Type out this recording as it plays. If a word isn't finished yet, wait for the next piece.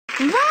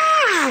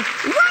Wow!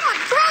 What a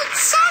great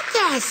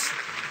circus!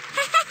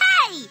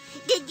 Hey!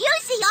 Did you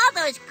see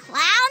all those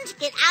clowns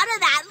get out of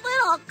that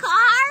little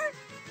car?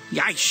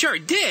 Yeah, I sure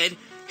did.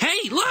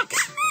 Hey, look!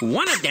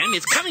 One of them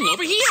is coming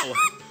over here.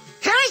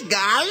 Hey,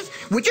 guys,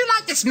 would you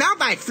like to smell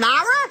my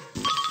flower?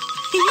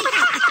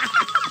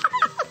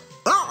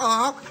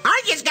 Uh-oh,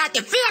 I just got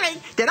the feeling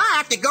that I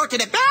have to go to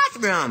the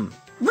bathroom.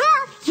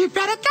 Well, you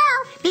better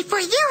go before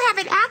you have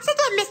an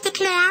accident, Mr.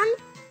 Clown.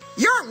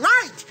 You're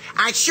right.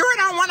 I sure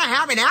don't want to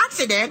have an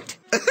accident.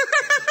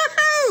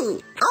 Oh,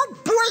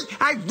 boy,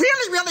 I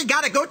really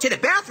gotta go to the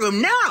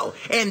bathroom now.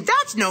 And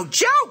that's no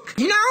joke.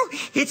 You know,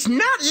 it's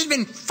not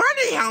even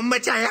funny how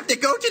much I have to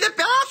go to the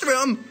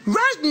bathroom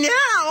right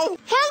now.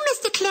 Hey,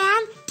 Mr.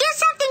 Clown, do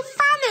something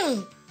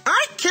funny.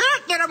 I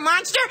can't, little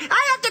monster.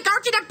 I have to go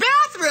to the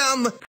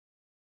bathroom.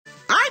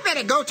 I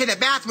better go to the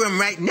bathroom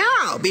right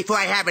now before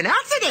I have an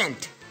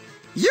accident.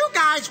 You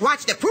guys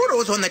watch the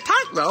poodles on the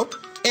tightrope,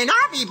 and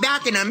I'll be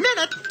back in a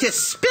minute to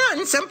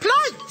spin some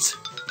plates.